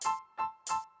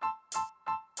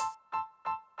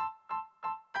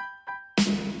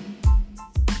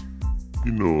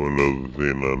You know, another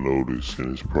thing I noticed,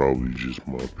 and it's probably just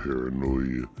my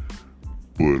paranoia,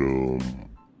 but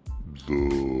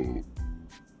the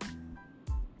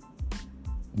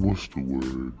what's the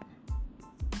word?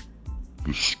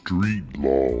 The street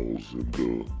laws and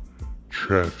the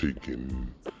traffic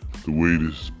and the way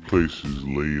this place is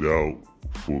laid out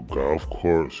for golf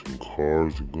carts and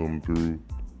cars to come through,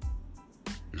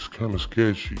 it's kind of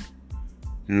sketchy.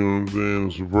 You know what I'm saying?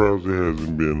 I'm surprised there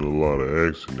hasn't been a lot of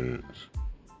accidents.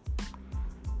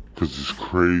 Cause it's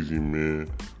crazy, man.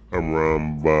 I'm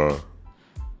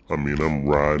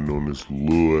riding on this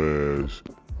little ass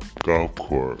golf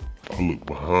cart. I look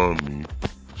behind me,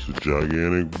 it's a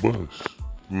gigantic bus.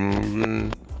 You know what I'm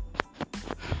saying?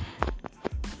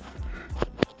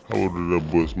 How did that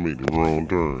bus make the wrong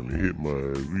turn and hit my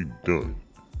ass? We done.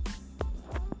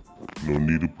 No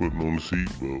need to put on the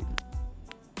seatbelt.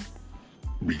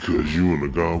 Because you in a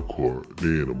golf cart, they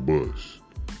in a bus.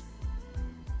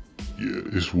 Yeah,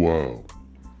 it's wild.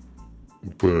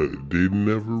 But they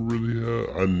never really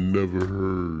I never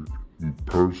heard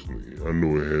personally. I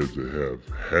know it has to have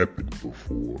happened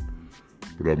before,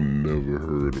 but I've never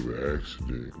heard of an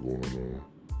accident going on.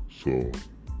 So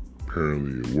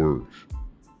apparently it works,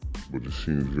 but it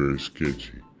seems very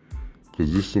sketchy.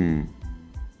 Cause it's some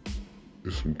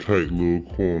tight little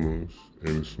corners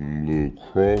and some little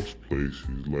cross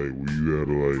places like where you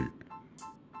gotta like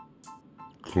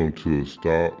come to a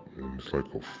stop and it's like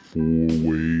a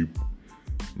 4-way.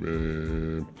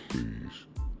 Man, please.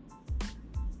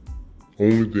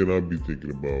 Only thing I be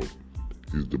thinking about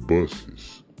is the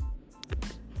buses.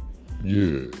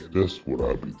 Yeah, that's what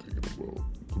I be thinking about,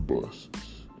 the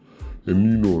buses. And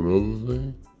you know another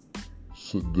thing?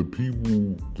 So the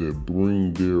people that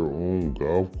bring their own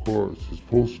golf carts is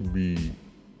supposed to be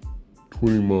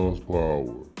 20 miles per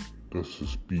hour. That's the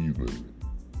speed limit.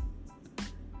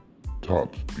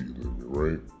 Top speed limit,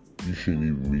 right? You shouldn't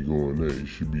even be going that. You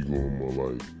should be going more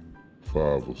like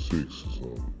 5 or 6 or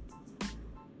something.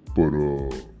 But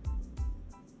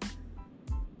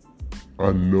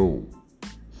I know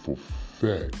for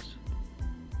facts,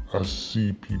 I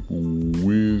see people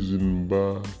whizzing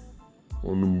by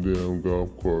on them damn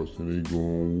golf carts and they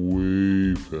going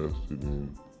way faster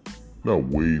than, not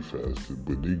way faster,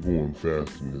 but they going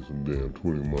faster than some damn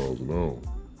 20 miles an hour.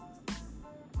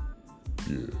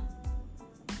 Yeah.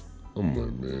 I'm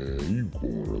like, man, you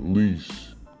going at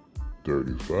least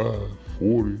 35,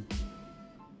 40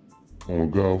 on a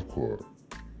golf cart.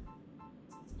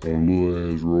 On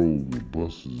little ass roads with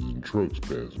buses and trucks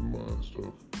passing by and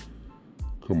stuff.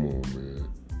 Come on, man.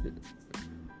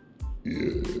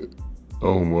 Yeah. I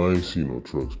don't know, I ain't seen no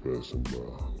trucks passing by.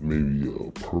 Maybe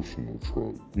a personal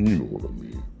truck. You know what I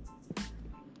mean.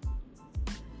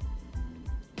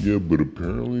 Yeah, but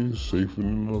apparently it's safer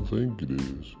than I think it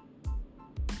is.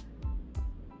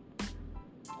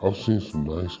 I've seen some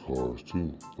nice cars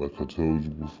too. Like I told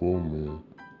you before, man,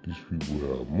 these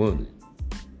people have money.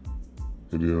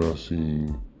 And then I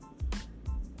seen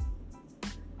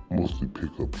mostly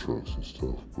pickup trucks and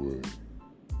stuff, but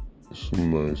there's some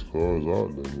nice cars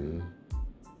out there, man.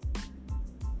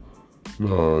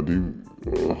 Nah,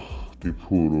 they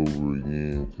pulled over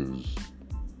again because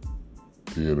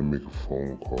they had to make a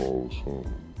phone call or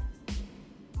something.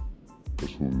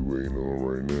 That's what we waiting on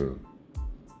right now.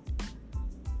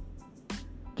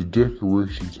 The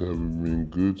decorations haven't been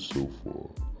good so far.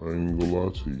 I ain't gonna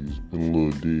lie to you, it's been a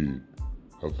little dead.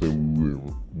 I think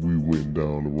we went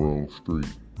down the wrong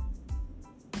street.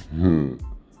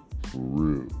 For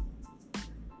real.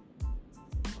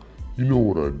 You know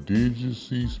what I did just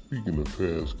see? Speaking of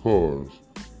fast cars,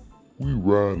 we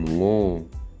riding along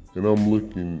and I'm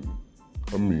looking,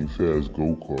 fast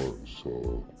go-karts,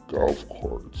 golf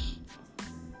carts.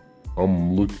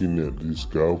 I'm looking at this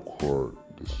golf cart.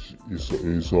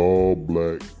 It's all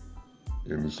black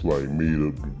and it's like made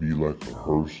up to be like a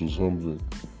hearse or something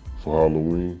for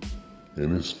Holloween,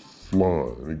 and it's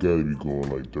flying. It gotta be going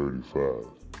like 35.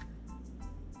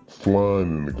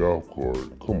 Flying in the golf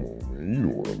cart. Come on, man. You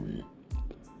know what I mean.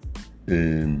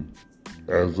 And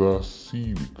as I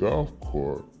see the golf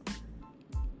cart,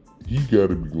 he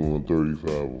gotta be going 35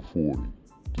 or 40.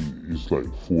 It's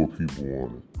like 4 people on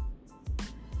it.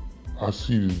 I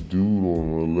see this dude on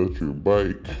an electric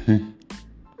bike.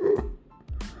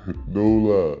 No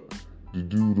lie. The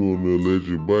dude on the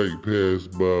electric bike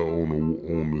passed by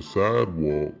on the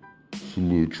sidewalk. It's a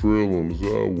little trail on the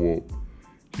sidewalk.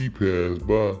 He passed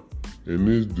by, and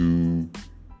this dude,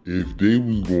 if they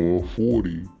was going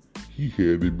 40, he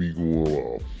had to be going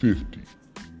about 50.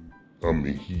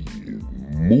 He is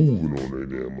moving on that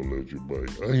damn electric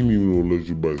bike. I ain't even know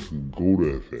electric bikes could go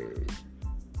that fast.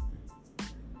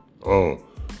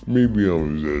 maybe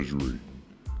I'm exaggerating.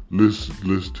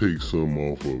 Let's take some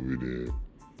off of it then.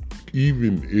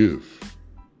 Even if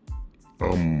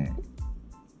I'm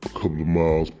a couple of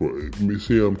miles per,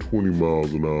 say I'm 20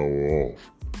 miles an hour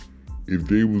off. If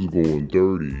they was going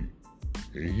 30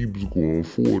 and he was going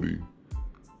 40,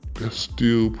 that's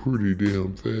still pretty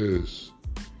damn fast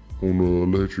on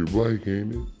an electric bike,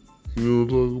 ain't it? You know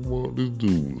what I'm talking about? This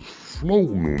dude was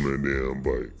floating on that damn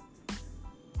bike.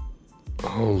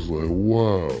 I was like,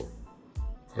 wow,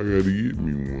 I gotta get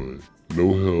me one.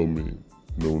 No helmet,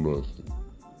 no nothing.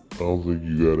 I don't think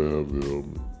you gotta have a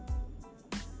helmet.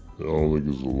 I don't think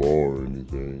it's a law or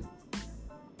anything.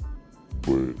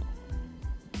 But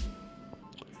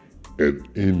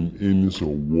and it's a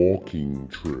walking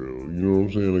trail. You know what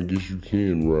I'm saying? I guess you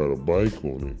can ride a bike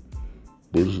on it.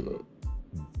 But it's,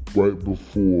 right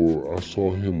before I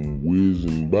saw him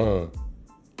whizzing by,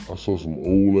 I saw some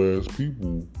old ass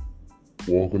people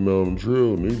walking down the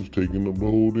trail and they was taking up the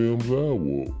whole damn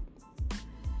sidewalk.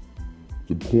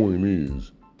 The point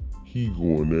is, he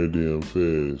going that damn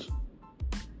fast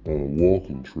on a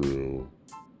walking trail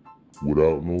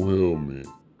without no helmet,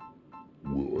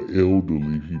 with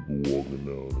elderly people walking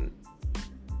down it.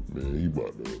 Man, he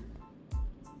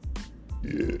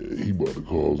about to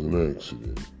cause an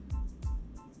accident.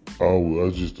 I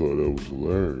just thought that was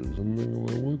hilarious. I'm thinking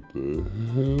like, what the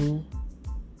hell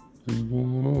is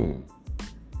going on?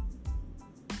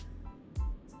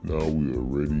 Now we are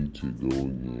ready to go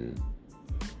again.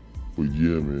 But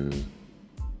yeah, man,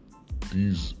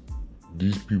 these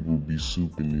people be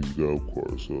souping these golf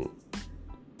carts up,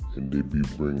 and they be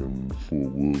bringing them to full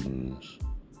wilderness.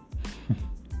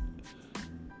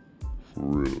 For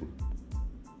real.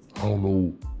 I don't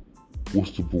know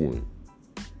what's the point.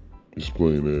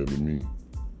 Explain that to me.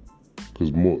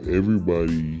 Because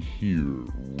everybody here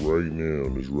right now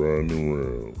that's riding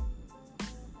around,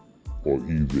 or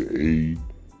either A,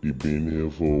 they've been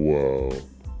here for a while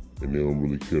and they don't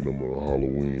really care no more on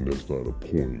Halloween. That's not a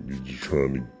point. They're just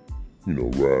trying to,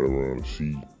 ride around and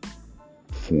see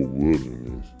Fort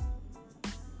Wilderness.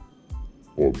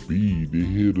 Or B, they're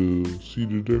here to see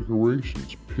the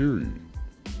decorations, period.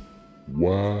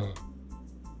 Why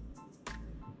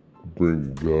bring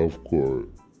a golf cart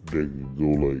that can go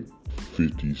like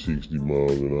 50, 60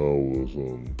 miles an hour or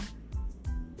something?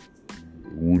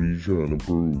 What are you trying to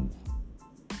prove?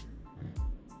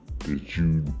 That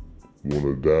you want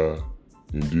to die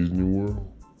in Disney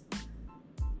World?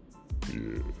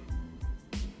 Yeah.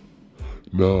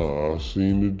 Nah, I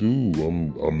seen the dude.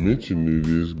 I'm mentioning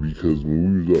this because when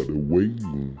we was out there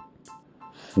waiting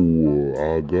for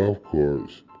our golf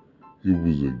carts, it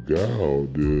was a guy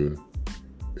out there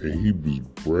and he was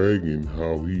bragging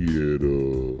how he had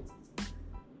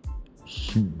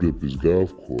souped up his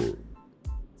golf cart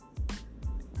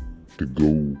to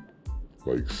go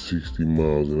like 60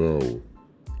 miles an hour.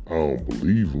 I don't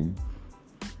believe him,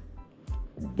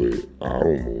 but I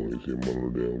don't know anything about no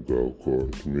damn golf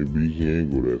carts. Maybe he can't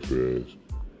go that fast,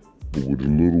 but with the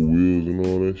little wheels and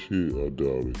all that shit, I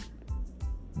doubt it.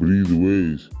 But either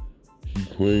ways, he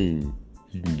claimed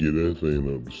he can get that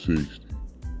thing up to 60.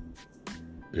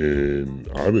 And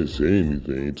I didn't say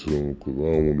anything to him because I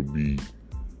don't want to be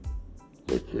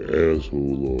like an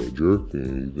asshole or a jerk or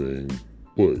anything,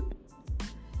 but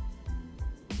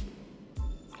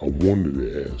I wanted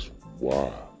to ask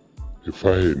why. If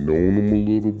I had known him a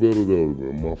little better, that would have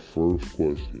been my first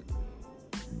question.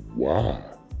 Why?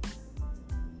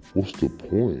 What's the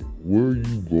point? Where are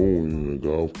you going in a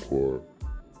golf cart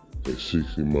at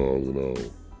 60 miles an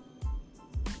hour?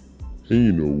 And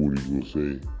you know what he's gonna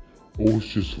say? Oh, it's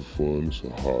just for fun. It's a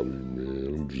hobby,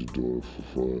 man. I'm just doing it for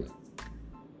fun.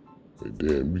 Like,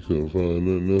 damn, you couldn't find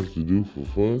nothing else to do for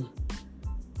fun?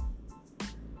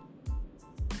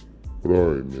 But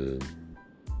alright, man.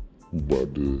 We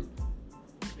about to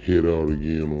head out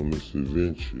again on this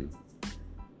adventure.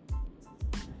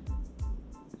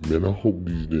 Man, I hope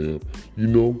these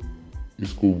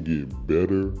it's gonna get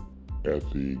better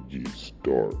after it gets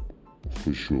dark.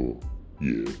 For sure.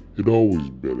 Yeah, it always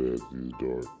better after it's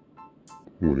dark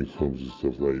when it comes to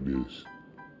stuff like this.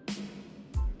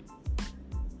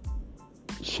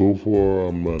 So far,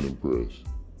 I'm not impressed.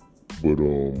 But,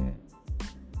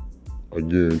 I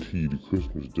guarantee the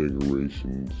Christmas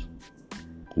decorations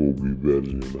gonna be better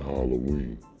than the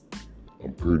Halloween.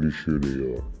 I'm pretty sure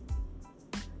they are.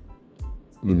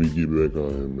 Let me get back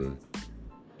on here, man.